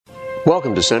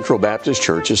Welcome to Central Baptist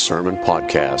Church's Sermon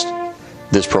Podcast.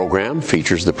 This program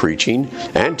features the preaching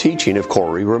and teaching of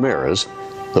Corey Ramirez,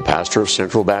 the pastor of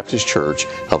Central Baptist Church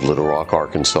of Little Rock,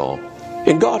 Arkansas.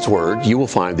 In God's Word, you will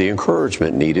find the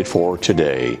encouragement needed for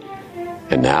today.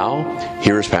 And now,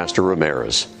 here is Pastor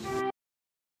Ramirez.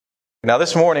 Now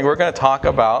this morning we're going to talk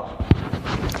about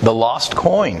the lost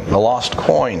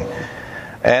coin.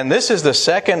 And this is the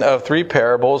second of three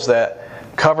parables that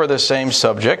cover the same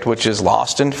subject, which is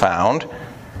lost and found.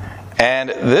 And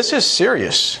this is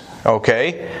serious,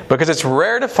 okay? Because it's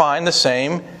rare to find the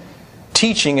same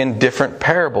teaching in different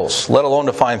parables, let alone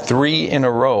to find three in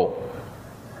a row.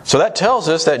 So that tells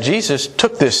us that Jesus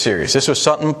took this serious. This was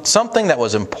something that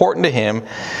was important to Him,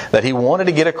 that He wanted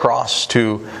to get across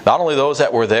to not only those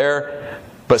that were there,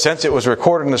 but since it was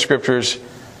recorded in the Scriptures,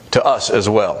 to us as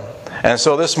well. And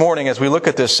so this morning, as we look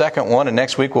at this second one, and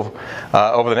next week,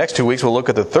 over the next 2 weeks, we'll look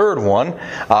at the third one.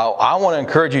 I want to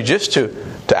encourage you just to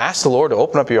ask the Lord to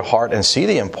open up your heart and see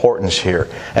the importance here,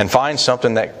 and find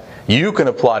something that you can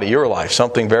apply to your life,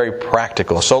 something very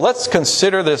practical. So let's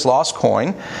consider this lost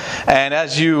coin. And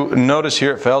as you notice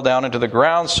here, it fell down into the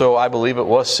ground, so I believe it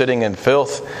was sitting in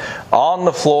filth on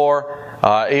the floor.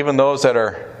 Even those that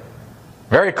are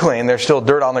very clean, there's still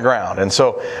dirt on the ground. And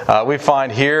so we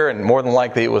find here, and more than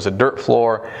likely it was a dirt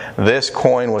floor, this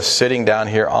coin was sitting down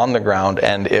here on the ground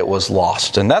and it was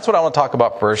lost. And that's what I want to talk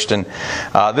about first. And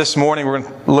this morning we're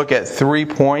going to look at 3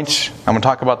 points. I'm going to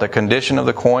talk about the condition of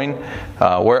the coin,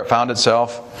 where it found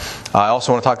itself. I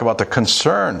also want to talk about the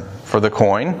concern for the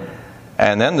coin,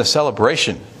 and then the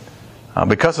celebration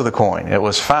because of the coin. It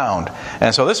was found.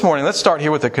 And so this morning, let's start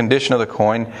here with the condition of the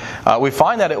coin. We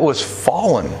find that it was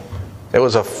fallen. It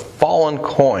was a fallen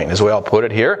coin, is the way I'll put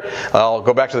it here. I'll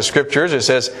go back to the Scriptures. It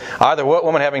says, either what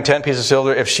woman having 10 pieces of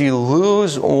silver, if she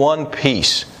lose one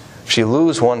piece.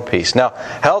 Now,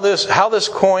 how this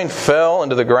coin fell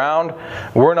into the ground,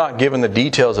 we're not given the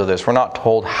details of this. We're not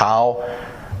told how.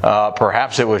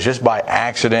 Perhaps it was just by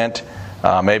accident.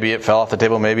 Maybe it fell off the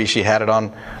table. Maybe she had it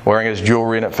on wearing it as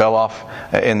jewelry and it fell off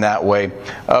in that way.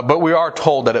 But we are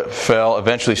told that it fell.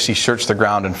 Eventually she searched the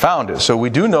ground and found it. So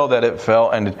we do know that it fell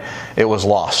and it was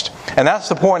lost. And that's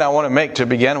the point I want to make to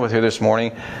begin with here this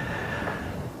morning.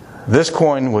 This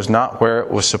coin was not where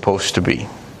it was supposed to be.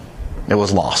 It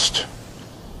was lost.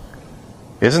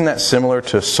 Isn't that similar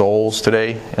to souls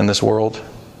today in this world?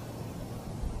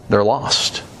 They're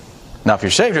lost. Now, if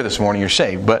you're saved here this morning, you're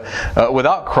saved. But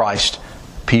without Christ,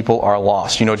 people are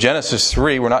lost. You know, Genesis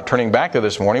 3, we're not turning back to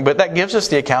this morning, but that gives us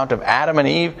the account of Adam and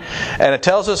Eve. And it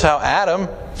tells us how Adam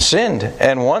sinned.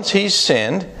 And once he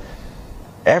sinned,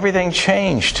 everything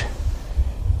changed.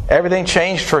 Everything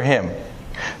changed for him.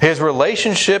 His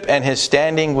relationship and his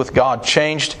standing with God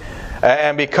changed.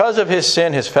 And because of his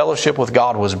sin, his fellowship with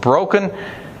God was broken,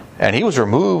 and he was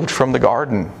removed from the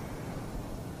garden.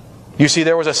 You see,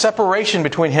 there was a separation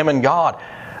between him and God.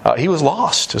 He was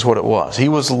lost, is what it was. He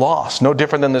was lost. No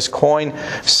different than this coin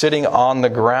sitting on the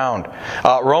ground.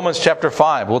 Romans chapter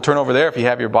 5. We'll turn over there if you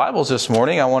have your Bibles this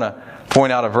morning. I want to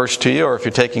point out a verse to you, or if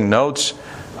you're taking notes,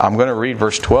 I'm going to read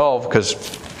verse 12,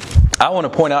 because I want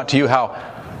to point out to you how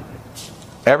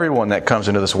everyone that comes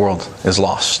into this world is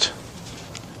lost.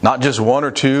 Not just one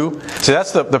or two. See,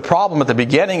 that's the problem at the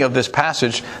beginning of this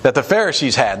passage that the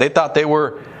Pharisees had. They thought they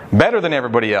were better than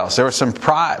everybody else. There was some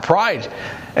pride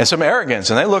and some arrogance,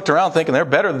 and they looked around thinking they're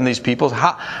better than these people.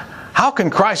 How can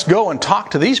Christ go and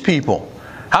talk to these people?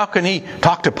 How can He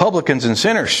talk to publicans and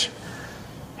sinners?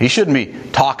 He shouldn't be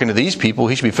talking to these people.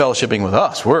 He should be fellowshipping with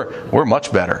us. We're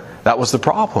much better. That was the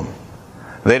problem.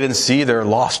 They didn't see their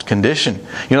lost condition.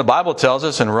 You know, the Bible tells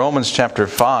us in Romans chapter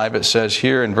 5, it says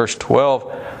here in verse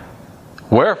 12,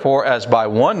 wherefore as by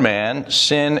one man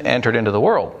sin entered into the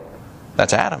world.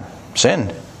 That's Adam.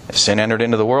 Sin. Sin entered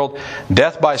into the world.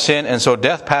 Death by sin. And so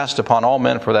death passed upon all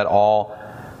men, for that all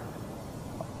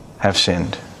have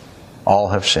sinned. All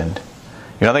have sinned.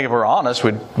 You know, I think if we're honest,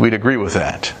 we'd agree with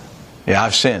that. Yeah,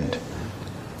 I've sinned.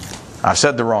 I've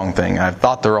said the wrong thing. I've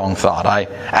thought the wrong thought. I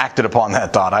acted upon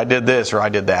that thought. I did this or I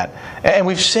did that. And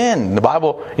we've sinned. The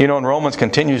Bible, you know, in Romans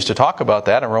continues to talk about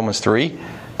that. In Romans 3,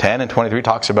 10 and 23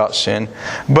 talks about sin.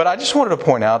 But I just wanted to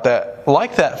point out that,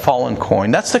 like that fallen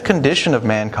coin, that's the condition of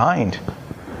mankind.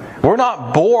 We're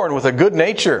not born with a good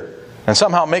nature and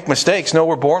somehow make mistakes. No,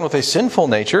 we're born with a sinful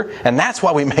nature, and that's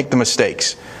why we make the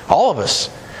mistakes. All of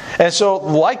us. And so,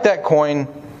 like that coin,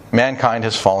 mankind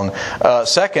has fallen.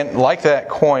 Second, like that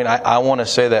coin, I want to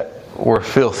say that we're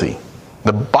filthy.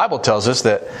 The Bible tells us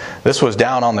that this was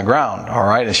down on the ground, all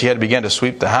right, and she had to begin to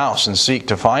sweep the house and seek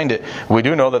to find it. We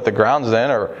do know that the grounds then,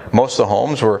 or most of the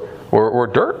homes, were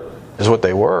dirt, is what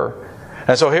they were.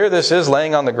 And so here this is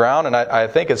laying on the ground, and I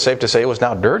think it's safe to say it was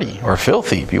now dirty or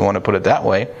filthy, if you want to put it that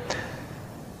way.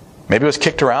 Maybe it was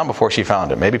kicked around before she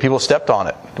found it. Maybe people stepped on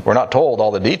it. We're not told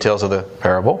all the details of the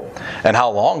parable and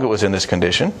how long it was in this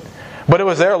condition. But it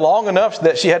was there long enough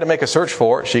that she had to make a search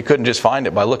for it. She couldn't just find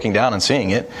it by looking down and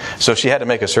seeing it. So she had to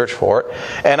make a search for it.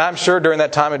 And I'm sure during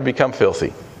that time it had become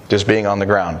filthy, just being on the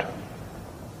ground.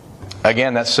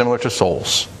 Again, that's similar to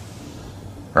souls.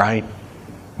 Right?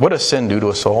 What does sin do to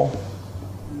a soul?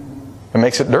 It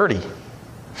makes it dirty.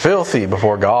 Filthy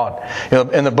before God.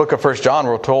 In the book of 1 John,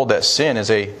 we're told that sin is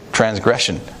a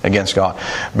transgression against God.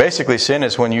 Basically, sin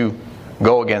is when you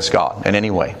go against God in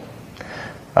any way.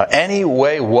 Any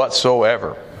way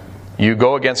whatsoever. You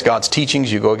go against God's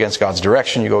teachings, you go against God's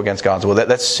direction, you go against God's will.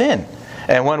 That's sin.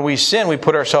 And when we sin, we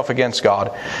put ourselves against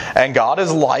God. And God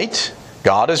is light,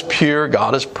 God is pure,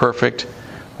 God is perfect.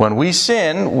 When we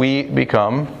sin, we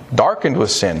become darkened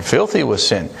with sin, filthy with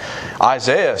sin.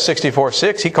 Isaiah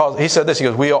 64:6, he said this, he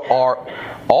goes, we are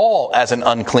all as an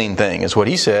unclean thing, is what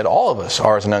he said. All of us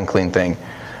are as an unclean thing.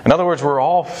 In other words, we're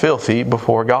all filthy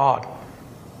before God.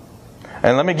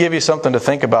 And let me give you something to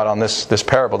think about on this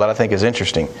parable that I think is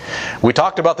interesting. We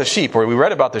talked about the sheep, or we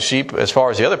read about the sheep as far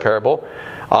as the other parable,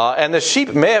 and the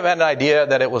sheep may have had an idea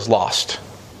that it was lost.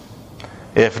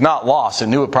 If not lost, it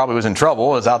knew it probably was in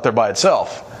trouble, it was out there by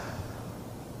itself.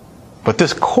 But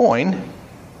this coin,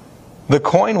 the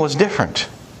coin was different.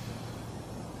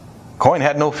 The coin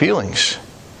had no feelings.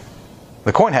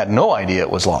 The coin had no idea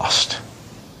it was lost.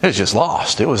 It was just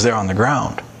lost. It was there on the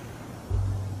ground.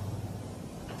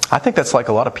 I think that's like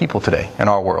a lot of people today in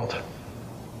our world.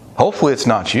 Hopefully it's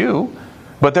not you,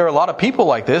 but there are a lot of people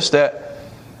like this that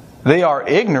they are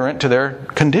ignorant to their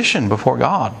condition before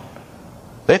God.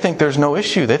 They think there's no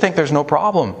issue. They think there's no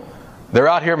problem. They're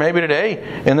out here maybe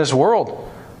today in this world.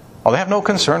 Oh, they have no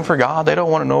concern for God. They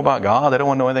don't want to know about God. They don't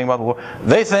want to know anything about the world.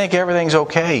 They think everything's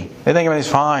okay. They think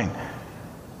everything's fine.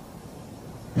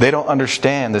 They don't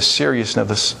understand the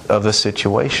seriousness of the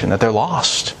situation, that they're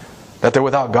lost, that they're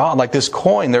without God. Like this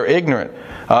coin, they're ignorant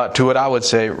to what I would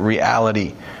say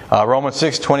reality. Romans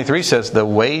 6:23 says, the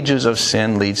wages of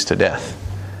sin leads to death.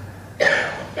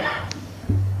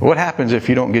 What happens if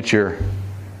you don't get your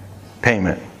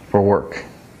payment for work?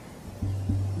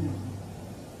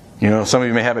 You know, some of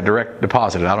you may have it direct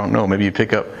deposited. I don't know. Maybe you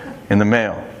pick up in the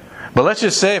mail. But let's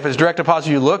just say if it's direct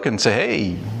deposit, you look and say,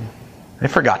 hey, they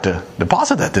forgot to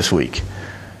deposit that this week.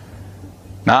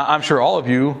 Now, I'm sure all of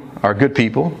you are good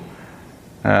people.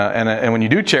 And when you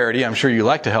do charity, I'm sure you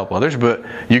like to help others. But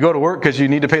you go to work because you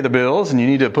need to pay the bills and you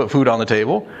need to put food on the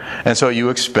table. And so you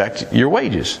expect your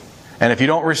wages. And if you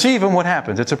don't receive them, what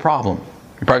happens? It's a problem.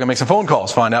 You're probably going to make some phone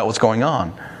calls, find out what's going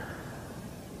on.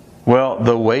 Well,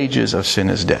 the wages of sin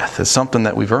is death. It's something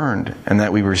that we've earned and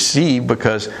that we receive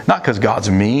because, not because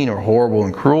God's mean or horrible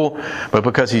and cruel, but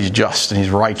because He's just and He's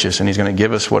righteous and He's going to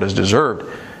give us what is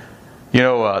deserved. You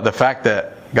know, the fact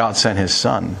that God sent His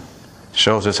Son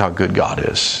shows us how good God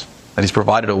is. That He's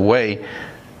provided a way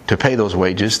to pay those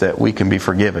wages that we can be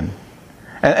forgiven.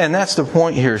 And that's the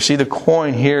point here. See, the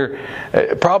coin here,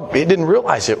 it didn't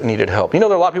realize it needed help. You know,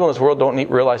 there are a lot of people in this world don't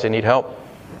realize they need help.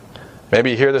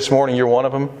 Maybe you're here this morning, you're one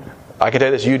of them. I can tell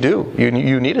you this, you do. You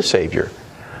need a Savior.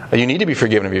 You need to be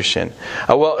forgiven of your sin.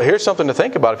 Well, here's something to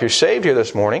think about. If you're saved here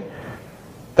this morning,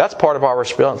 that's part of our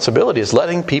responsibility, is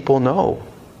letting people know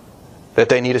that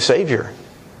they need a Savior,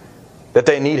 that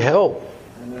they need help.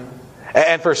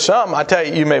 And for some, I tell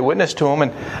you, you may witness to them,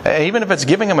 and even if it's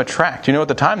giving them a tract, you know, at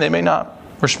the time they may not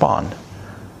respond.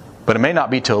 But it may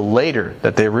not be till later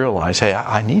that they realize, hey,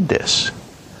 I need this.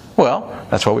 Well,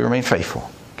 that's why we remain faithful.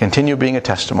 Continue being a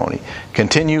testimony.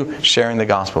 Continue sharing the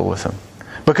gospel with them.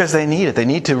 Because they need it. They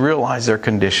need to realize their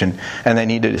condition and they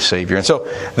need a Savior. And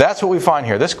so that's what we find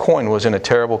here. This coin was in a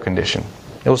terrible condition.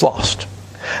 It was lost.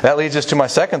 That leads us to my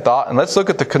second thought, and let's look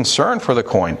at the concern for the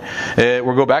coin.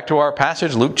 We'll go back to our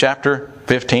passage, Luke chapter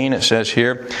 15. It says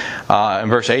here in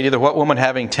verse 80, what woman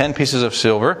having 10 pieces of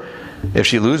silver, if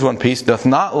she lose one piece, doth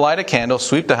not light a candle,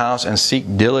 sweep the house, and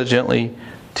seek diligently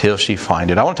till she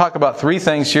find it. I want to talk about three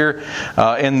things here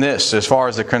in this as far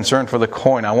as the concern for the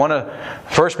coin. I want to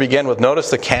first begin with,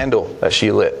 notice the candle that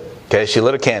she lit. Okay, she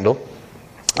lit a candle.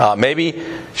 Maybe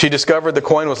she discovered the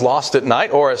coin was lost at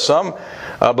night, or as some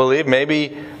believe,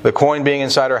 maybe the coin being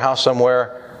inside her house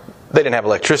somewhere. They didn't have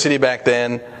electricity back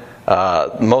then.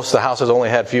 Most of the houses only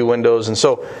had few windows, and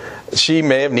so she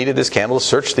may have needed this candle to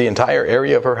search the entire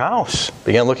area of her house.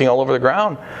 Began looking all over the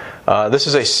ground. This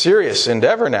is a serious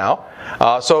endeavor now.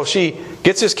 So she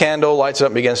gets this candle, lights it up,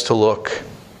 and begins to look.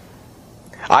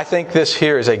 I think this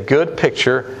here is a good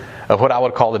picture of what I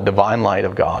would call the divine light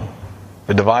of God.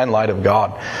 the divine light of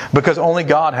God. Because only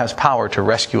God has power to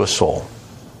rescue a soul.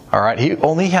 All right, He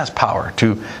only has power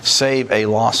to save a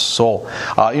lost soul.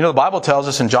 The Bible tells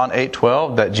us in John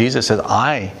 8:12 that Jesus says,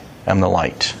 "I am the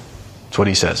light." That's what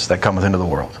He says, that cometh into the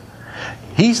world.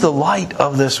 He's the light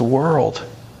of this world.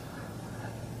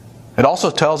 It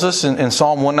also tells us in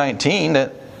Psalm 119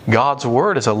 that God's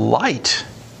Word is a light,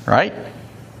 right?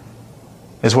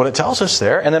 Is what it tells us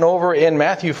there. And then over in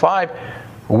Matthew 5,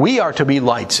 we are to be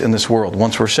lights in this world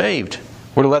once we're saved.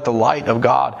 We're to let the light of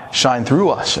God shine through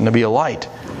us and to be a light.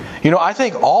 I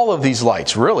think all of these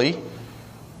lights really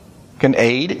can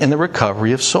aid in the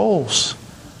recovery of souls.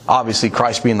 Obviously,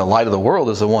 Christ being the light of the world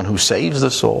is the one who saves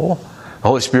the soul. The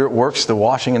Holy Spirit works the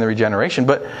washing and the regeneration.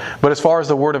 But as far as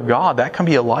the Word of God, that can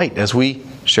be a light as we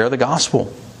share the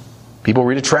gospel. People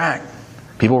read a tract.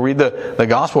 People read the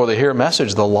gospel or they hear a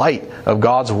message. The light of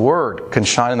God's Word can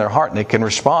shine in their heart and they can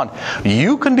respond.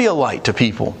 You can be a light to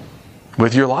people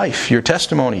with your life, your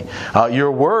testimony,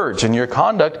 your words, and your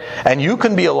conduct. And you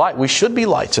can be a light. We should be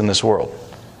lights in this world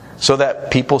so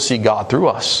that people see God through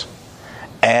us.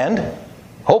 And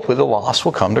hopefully the lost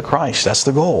will come to Christ. That's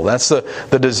the goal. That's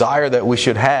the desire that we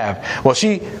should have. Well,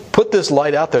 she put this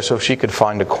light out there so she could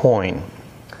find a coin.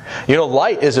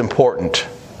 Light is important.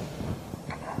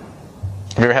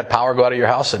 Have you ever had power go out of your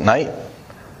house at night?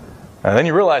 And then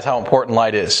you realize how important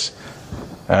light is.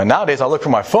 Nowadays I look for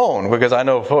my phone because I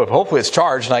know if hopefully it's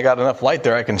charged and I got enough light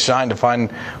there I can shine to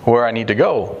find where I need to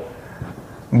go.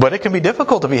 But it can be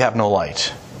difficult if you have no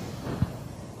light.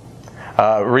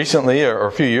 Recently, or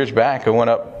a few years back, I went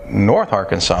up North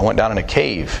Arkansas. I went down in a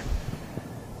cave.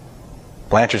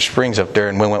 Blanchard Springs up there,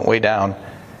 and we went way down.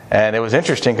 And it was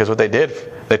interesting because what they did,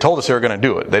 they told us they were going to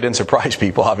do it. They didn't surprise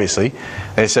people, obviously.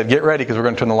 They said, "Get ready because we're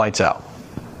going to turn the lights out."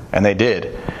 And they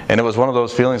did. And it was one of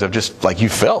those feelings of just like you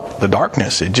felt the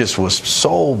darkness. It just was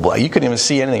so black. You couldn't even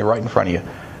see anything right in front of you.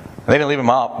 They didn't leave them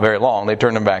out very long. They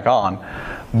turned them back on.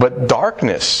 But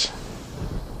darkness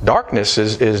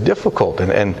is difficult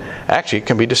and actually it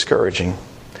can be discouraging.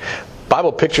 The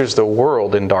Bible pictures the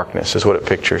world in darkness is what it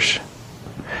pictures.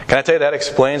 Can I tell you that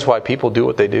explains why people do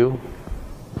what they do?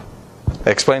 It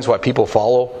explains why people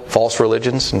follow false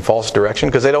religions and false direction,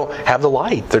 because they don't have the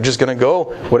light. They're just going to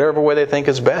go whatever way they think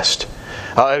is best.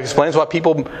 It explains why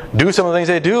people do some of the things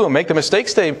they do and make the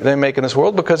mistakes they make in this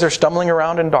world, because they're stumbling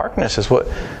around in darkness, is what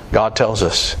God tells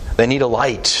us. They need a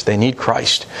light. They need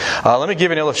Christ. Let me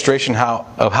give you an illustration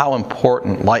of how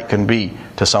important light can be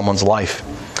to someone's life.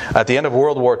 At the end of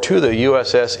World War II, the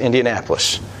USS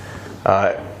Indianapolis,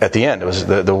 at the end, it was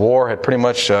the war had pretty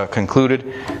much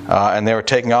concluded, and they were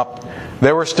taking up.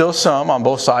 There were still some on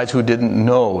both sides who didn't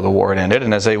know the war had ended,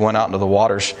 and as they went out into the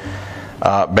waters,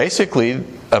 basically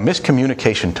a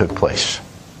miscommunication took place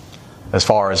as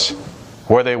far as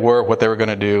where they were, what they were going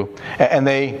to do, and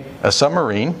a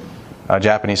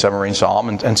Japanese submarine saw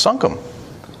them and sunk them,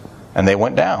 and they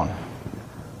went down.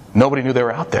 Nobody knew they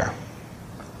were out there,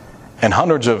 and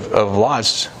hundreds of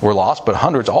lives were lost, but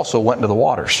hundreds also went into the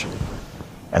waters,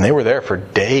 and they were there for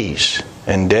days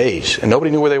and days, and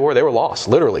nobody knew where they were. They were lost,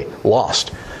 literally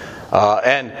lost.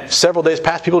 And several days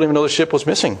passed, people didn't even know the ship was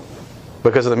missing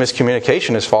because of the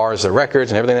miscommunication as far as the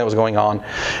records and everything that was going on.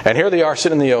 And here they are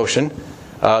sitting in the ocean.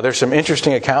 There's some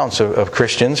interesting accounts of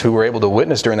Christians who were able to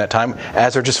witness during that time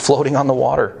as they're just floating on the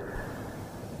water.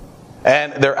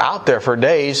 And they're out there for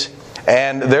days,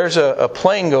 and there's a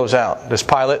plane goes out. This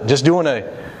pilot, just doing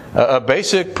a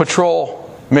basic patrol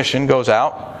mission, goes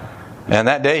out. And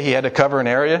that day he had to cover an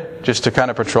area just to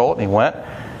kind of patrol it, and he went.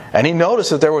 And he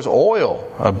noticed that there was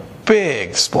oil, a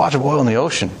big splotch of oil in the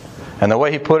ocean. And the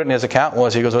way he put it in his account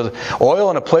was, he goes,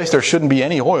 oil in a place there shouldn't be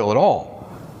any oil at all.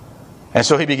 And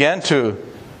so he began to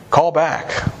call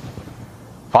back,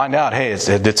 find out, hey,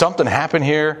 did something happen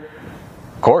here?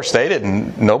 Of course, they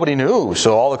didn't. Nobody knew.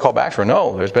 So all the callbacks were,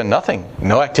 no, there's been nothing.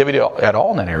 No activity at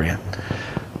all in that area.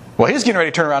 Well, he was getting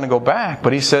ready to turn around and go back,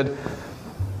 but he said,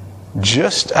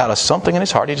 just out of something in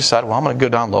his heart, he decided, well, I'm going to go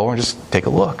down lower and just take a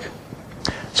look.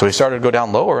 So he started to go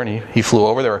down lower, and he flew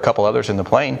over. There were a couple others in the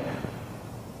plane.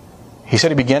 He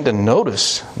said he began to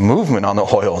notice movement on the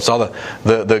oil and saw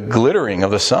the glittering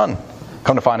of the sun.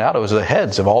 Come to find out, it was the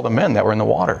heads of all the men that were in the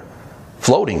water,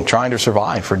 floating, trying to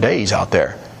survive for days out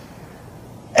there.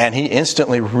 And he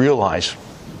instantly realized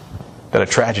that a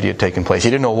tragedy had taken place. He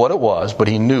didn't know what it was, but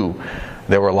he knew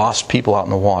there were lost people out in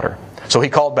the water. So he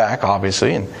called back,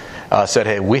 obviously, and said,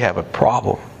 hey, we have a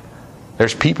problem.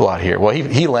 There's people out here. Well,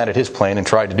 he landed his plane and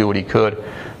tried to do what he could.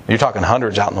 You're talking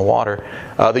hundreds out in the water.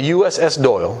 The USS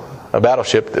Doyle, a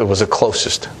battleship that was the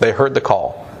closest, they heard the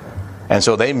call. And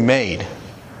so they made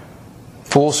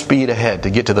full speed ahead to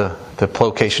get to the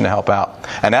location to help out.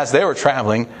 And as they were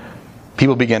traveling,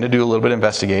 people began to do a little bit of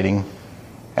investigating,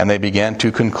 and they began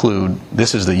to conclude,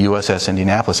 this is the USS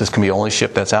Indianapolis. This can be the only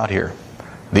ship that's out here.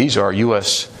 These are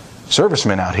U.S.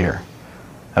 servicemen out here.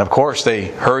 And of course, they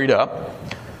hurried up.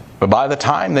 But by the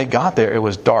time they got there, it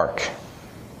was dark.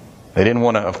 They didn't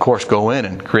want to, of course, go in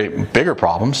and create bigger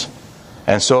problems.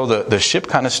 And so the ship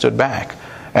kind of stood back.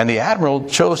 And the admiral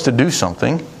chose to do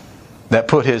something that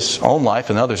put his own life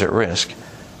and others at risk.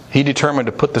 He determined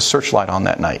to put the searchlight on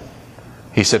that night.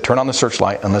 He said, turn on the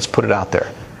searchlight and let's put it out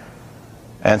there.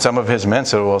 And some of his men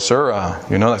said, well, sir,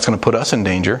 that's going to put us in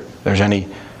danger. If there's any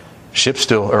ships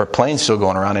still, or planes still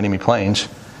going around, enemy planes,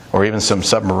 or even some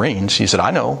submarines. He said,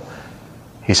 I know.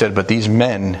 He said, but these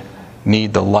men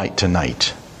need the light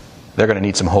tonight. They're going to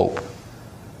need some hope.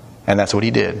 And that's what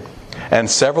he did. And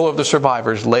several of the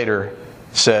survivors later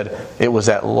said it was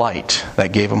that light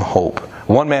that gave them hope.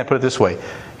 One man put it this way.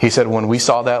 He said, when we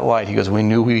saw that light, he goes, we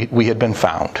knew we had been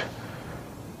found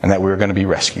and that we were going to be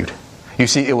rescued. You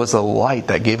see, it was the light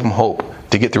that gave them hope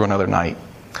to get through another night.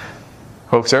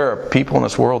 Folks, there are people in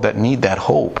this world that need that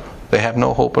hope. They have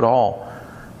no hope at all.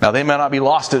 Now, they may not be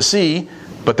lost at sea,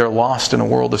 but they're lost in a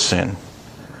world of sin.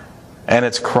 And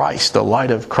it's Christ, the light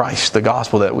of Christ, the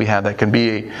gospel that we have that can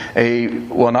be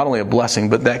not only a blessing,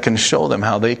 but that can show them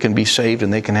how they can be saved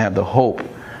and they can have the hope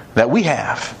that we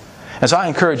have. And so I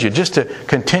encourage you just to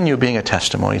continue being a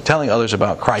testimony, telling others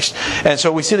about Christ. And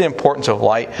so we see the importance of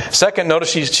light. Second,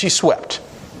 notice she swept.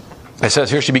 It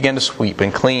says here she began to sweep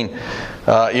and clean.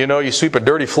 You sweep a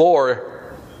dirty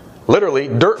floor, literally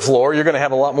dirt floor, you're going to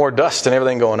have a lot more dust and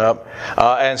everything going up.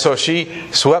 And so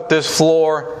she swept this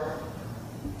floor,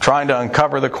 trying to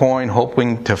uncover the coin,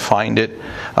 hoping to find it.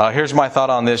 Here's my thought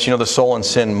on this. The soul in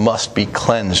sin must be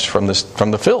cleansed from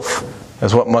the filth.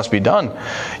 That's what must be done.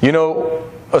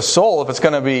 A soul, if it's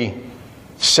going to be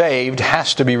saved,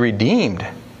 has to be redeemed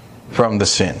from the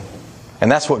sin. And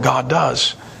that's what God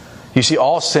does. You see,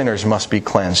 all sinners must be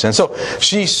cleansed. And so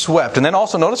she swept. And then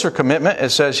also notice her commitment.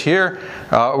 It says here,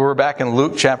 we're back in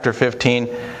Luke chapter 15.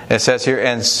 It says here,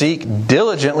 and seek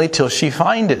diligently till she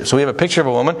find it. So we have a picture of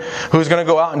a woman who's going to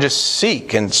go out and just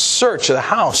seek and search the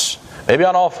house, maybe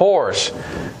on all fours,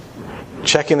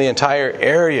 checking the entire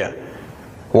area.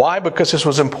 Why? Because this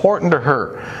was important to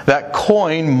her. That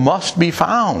coin must be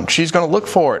found. She's going to look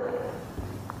for it.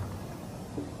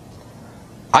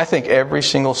 I think every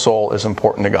single soul is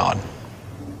important to God.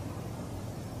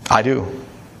 I do.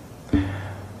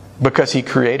 Because He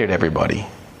created everybody.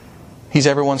 He's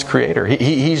everyone's creator.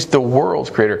 He's the world's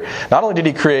creator. Not only did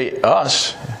He create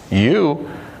us, you,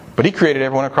 but He created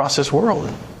everyone across this world.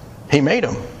 He made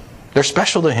them. They're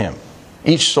special to Him.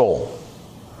 Each soul.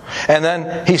 And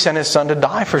then He sent His Son to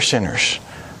die for sinners.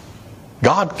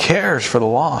 God cares for the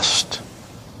lost.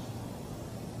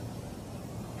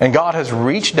 And God has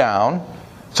reached down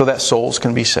so that souls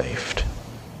can be saved.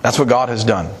 That's what God has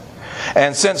done.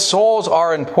 And since souls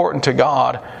are important to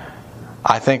God,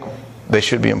 I think they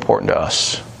should be important to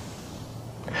us.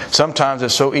 Sometimes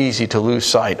it's so easy to lose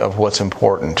sight of what's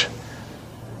important.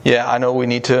 Yeah, I know we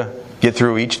need to get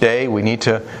through each day. We need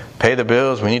to pay the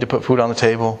bills. We need to put food on the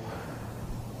table.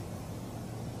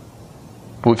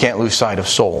 We can't lose sight of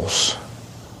souls.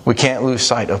 We can't lose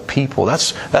sight of people.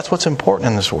 That's what's important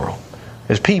in this world,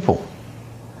 is people.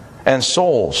 And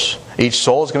souls. Each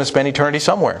soul is going to spend eternity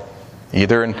somewhere.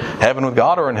 Either in heaven with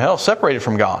God or in hell, separated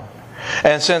from God.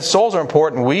 And since souls are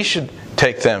important, we should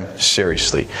take them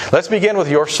seriously. Let's begin with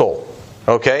your soul.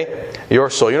 Okay? Your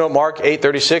soul. Mark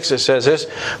 8:36, it says this,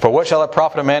 for what shall it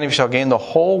profit a man if he shall gain the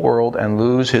whole world and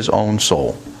lose his own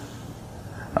soul?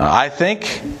 I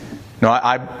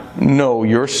know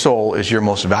your soul is your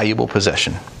most valuable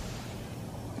possession.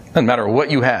 Doesn't matter what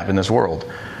you have in this world.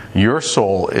 Your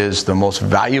soul is the most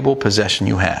valuable possession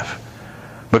you have.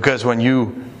 Because when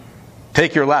you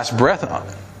take your last breath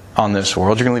on this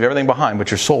world, you're going to leave everything behind,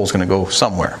 but your soul is going to go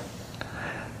somewhere.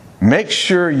 Make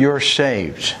sure you're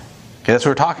saved. Okay, that's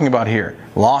what we're talking about here.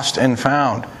 Lost and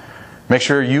found. Make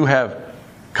sure you have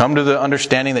come to the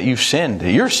understanding that you've sinned.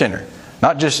 That you're a sinner.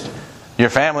 Not just your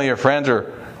family or friends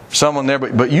or someone there,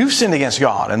 but you've sinned against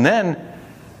God. And then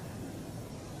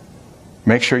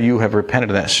make sure you have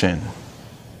repented of that sin.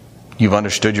 You've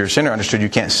understood you're a sinner, understood you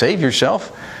can't save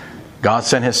yourself. God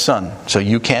sent His Son so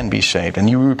you can be saved. And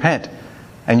you repent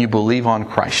and you believe on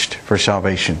Christ for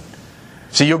salvation.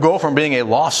 See, you'll go from being a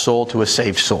lost soul to a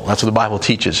saved soul. That's what the Bible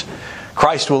teaches.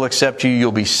 Christ will accept you,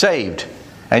 you'll be saved,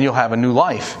 and you'll have a new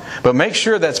life. But make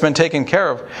sure that's been taken care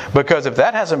of, because if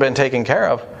that hasn't been taken care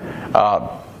of,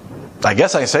 I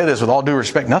guess I can say this with all due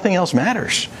respect, nothing else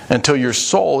matters until your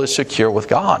soul is secure with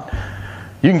God.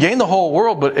 You can gain the whole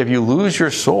world, but if you lose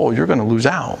your soul, you're going to lose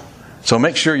out. So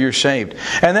make sure you're saved.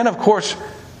 And then, of course,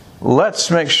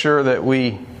 let's make sure that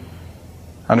we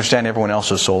understand everyone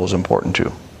else's soul is important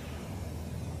too.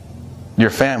 Your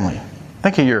family.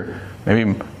 Think of your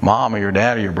maybe mom or your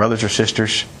dad or your brothers or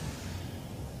sisters.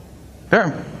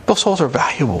 Those souls are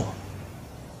valuable.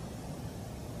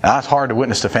 Now, it's hard to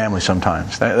witness to family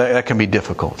sometimes. That can be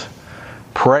difficult.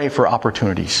 Pray for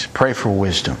opportunities. Pray for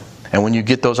wisdom. And when you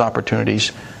get those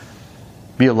opportunities,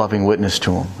 be a loving witness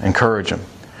to them. Encourage them.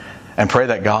 And pray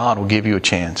that God will give you a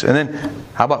chance. And then,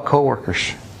 how about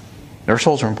coworkers? Their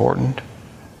souls are important.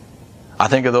 I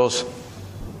think of those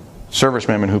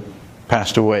servicemen who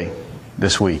passed away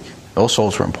this week. Those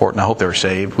souls were important. I hope they were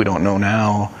saved. We don't know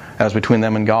now. That was between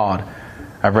them and God.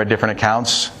 I've read different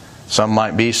accounts. Some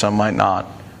might be, some might not.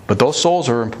 But those souls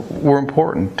were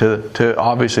important to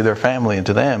obviously their family and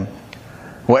to them.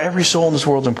 Well, every soul in this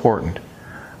world is important.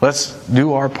 Let's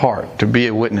do our part to be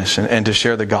a witness and to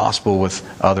share the gospel with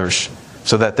others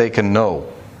so that they can know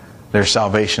there's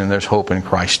salvation and there's hope in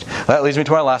Christ. That leads me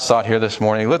to my last thought here this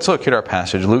morning. Let's look at our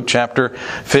passage. Luke chapter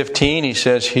 15, he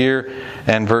says here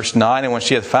in verse 9, "And when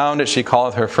she hath found it, she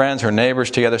calleth her friends, her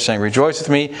neighbors together, saying, Rejoice with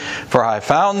me, for I have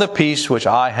found the peace which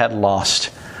I had lost.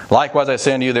 Likewise I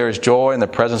say unto you, there is joy in the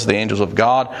presence of the angels of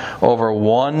God over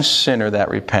one sinner that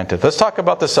repenteth." Let's talk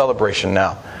about the celebration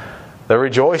now. The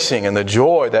rejoicing and the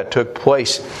joy that took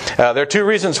place. There are two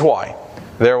reasons why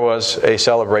there was a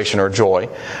celebration or joy.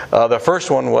 The first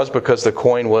one was because the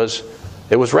coin was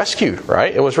rescued,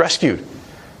 right? It was rescued.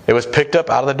 It was picked up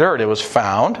out of the dirt. It was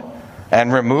found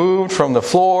and removed from the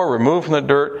floor, removed from the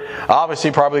dirt,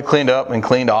 obviously probably cleaned up and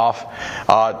cleaned off.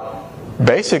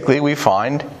 Basically, we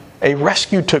find a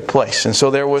rescue took place. And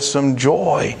so there was some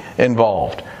joy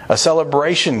involved. A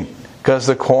celebration because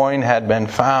the coin had been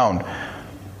found.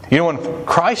 You know, when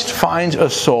Christ finds a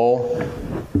soul,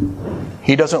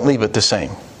 He doesn't leave it the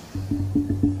same.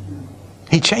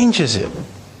 He changes it.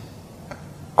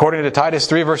 According to Titus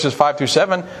 3 verses 5 through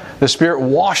 7, the Spirit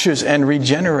washes and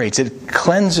regenerates. It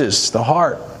cleanses the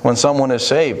heart when someone is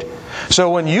saved. So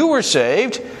when you were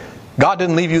saved, God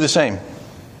didn't leave you the same.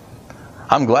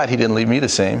 I'm glad He didn't leave me the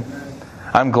same.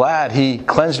 I'm glad He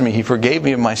cleansed me. He forgave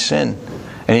me of my sin.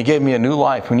 And He gave me a new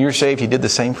life. When you're saved, He did the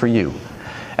same for you.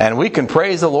 And we can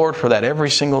praise the Lord for that every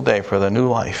single day, for the new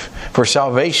life, for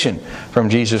salvation from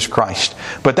Jesus Christ.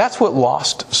 But that's what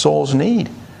lost souls need.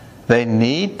 They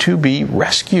need to be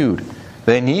rescued.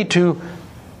 They need to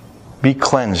be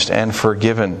cleansed and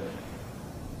forgiven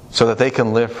so that they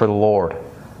can live for the Lord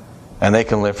and they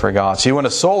can live for God. See, when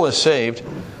a soul is saved,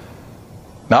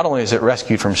 not only is it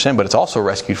rescued from sin, but it's also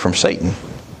rescued from Satan,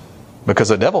 because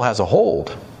the devil has a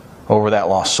hold over that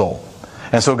lost soul.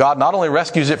 And so God not only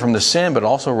rescues it from the sin, but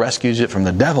also rescues it from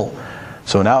the devil.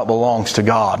 So now it belongs to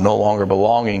God, no longer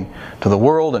belonging to the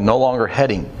world and no longer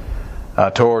heading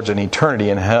towards an eternity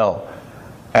in hell.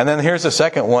 And then here's the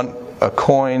second one, the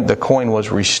coin was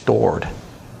restored.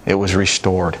 It was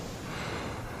restored.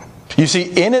 You see,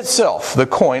 in itself, the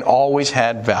coin always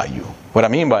had value. What I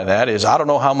mean by that is, I don't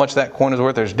know how much that coin is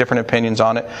worth. There's different opinions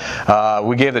on it.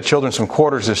 We gave the children some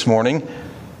quarters this morning,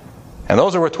 and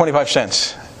those are worth 25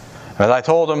 cents. As I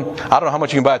told them, I don't know how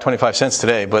much you can buy at 25 cents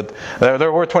today, but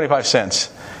they're worth 25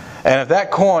 cents. And if that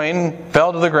coin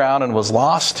fell to the ground and was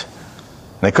lost,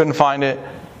 and they couldn't find it,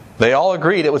 they all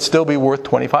agreed it would still be worth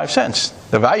 25 cents.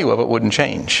 The value of it wouldn't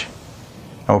change.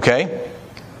 Okay?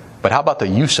 But how about the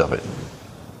use of it?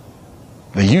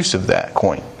 The use of that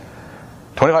coin.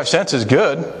 25 cents is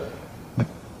good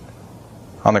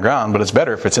on the ground, but it's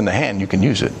better if it's in the hand. You can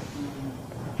use it.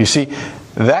 You see,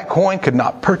 that coin could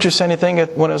not purchase anything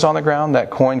when it was on the ground. That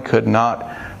coin could not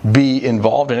be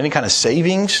involved in any kind of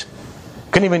savings.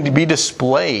 Couldn't even be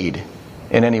displayed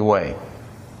in any way.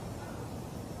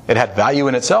 It had value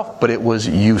in itself, but it was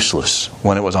useless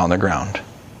when it was on the ground.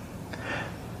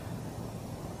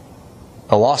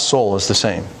 A lost soul is the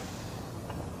same.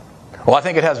 Well, I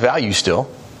think it has value still.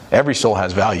 Every soul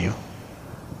has value.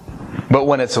 But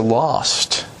when it's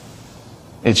lost,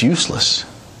 it's useless.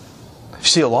 You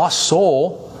see, a lost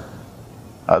soul,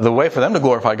 the way for them to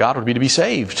glorify God would be to be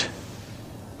saved.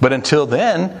 But until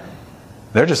then,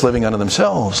 they're just living unto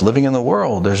themselves, living in the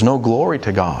world. There's no glory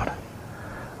to God.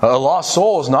 A lost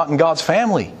soul is not in God's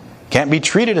family. Can't be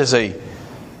treated as a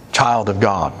child of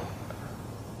God.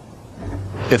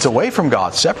 It's away from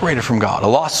God, separated from God. A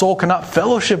lost soul cannot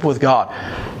fellowship with God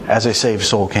as a saved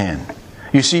soul can.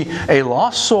 You see, a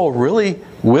lost soul really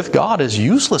with God is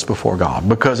useless before God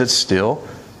because it's still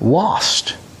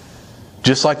lost.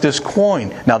 Just like this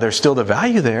coin. Now there's still the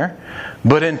value there,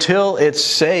 but until it's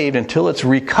saved, until it's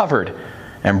recovered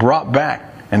and brought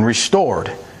back and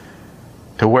restored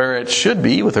to where it should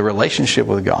be with a relationship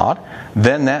with God,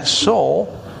 then that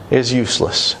soul is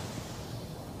useless.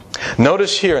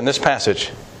 Notice here in this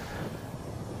passage,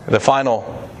 the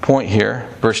final point here,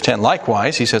 verse 10,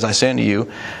 likewise, he says, I say unto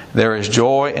you, there is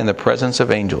joy in the presence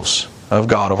of angels of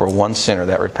God over one sinner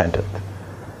that repenteth.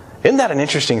 Isn't that an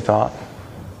interesting thought?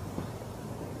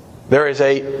 There is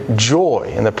a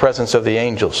joy in the presence of the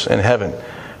angels in heaven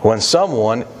when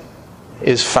someone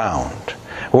is found.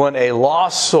 When a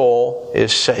lost soul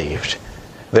is saved,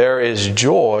 there is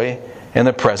joy in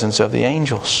the presence of the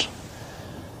angels.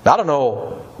 Now, I don't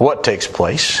know what takes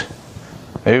place.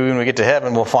 Maybe when we get to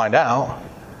heaven we'll find out.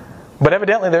 But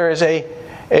evidently there is I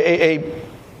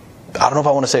don't know if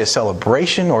I want to say a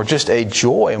celebration or just a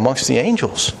joy amongst the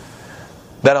angels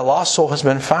that a lost soul has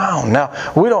been found.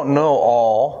 Now, we don't know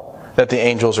all that the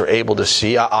angels are able to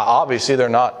see. Obviously, they're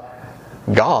not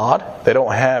God. They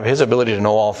don't have His ability to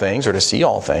know all things or to see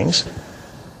all things.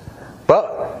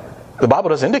 But the Bible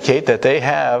does indicate that they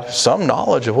have some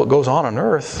knowledge of what goes on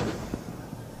earth.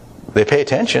 They pay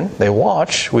attention. They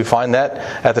watch. We find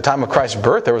that at the time of Christ's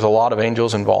birth, there was a lot of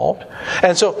angels involved.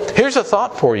 And so, here's a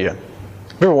thought for you.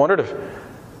 Have you ever wondered if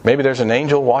maybe there's an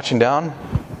angel watching down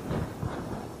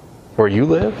where you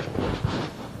live?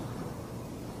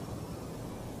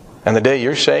 And the day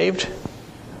you're saved,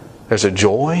 there's a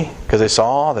joy because they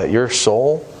saw that your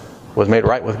soul was made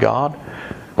right with God,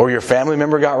 or your family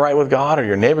member got right with God, or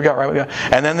your neighbor got right with God.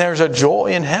 And then there's a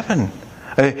joy in heaven,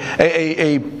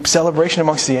 a celebration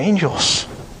amongst the angels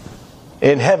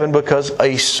in heaven because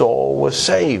a soul was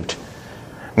saved.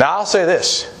 Now I'll say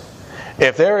this.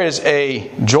 If there is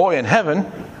a joy in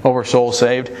heaven over souls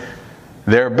saved,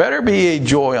 there better be a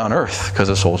joy on earth because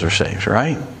the souls are saved,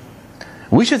 right?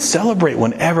 We should celebrate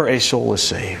whenever a soul is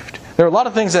saved. There are a lot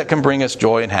of things that can bring us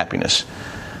joy and happiness.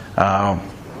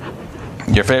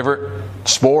 Your favorite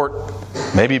sport,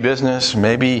 maybe business,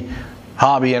 maybe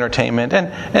hobby, entertainment.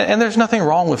 And there's nothing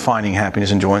wrong with finding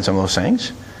happiness and joy in some of those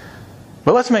things.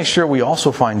 But let's make sure we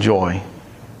also find joy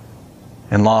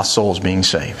in lost souls being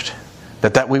saved.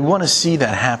 That we want to see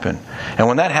that happen. And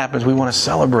when that happens, we want to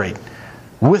celebrate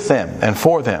with them and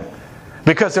for them.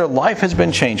 Because their life has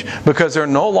been changed. Because they're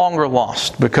no longer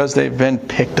lost. Because they've been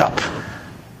picked up.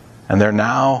 And they're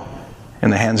now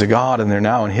in the hands of God. And they're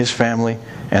now in His family.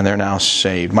 And they're now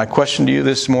saved. My question to you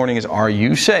this morning is, are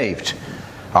you saved?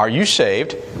 Are you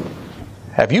saved?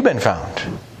 Have you been found?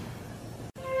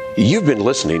 You've been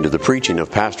listening to the preaching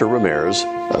of Pastor Ramirez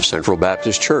of Central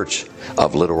Baptist Church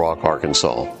of Little Rock,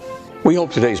 Arkansas. We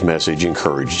hope today's message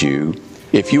encouraged you.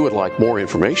 If you would like more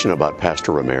information about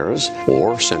Pastor Ramirez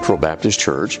or Central Baptist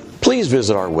Church, please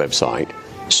visit our website,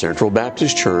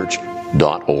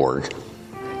 centralbaptistchurch.org.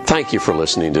 Thank you for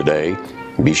listening today.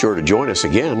 Be sure to join us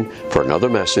again for another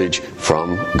message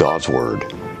from God's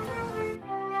Word.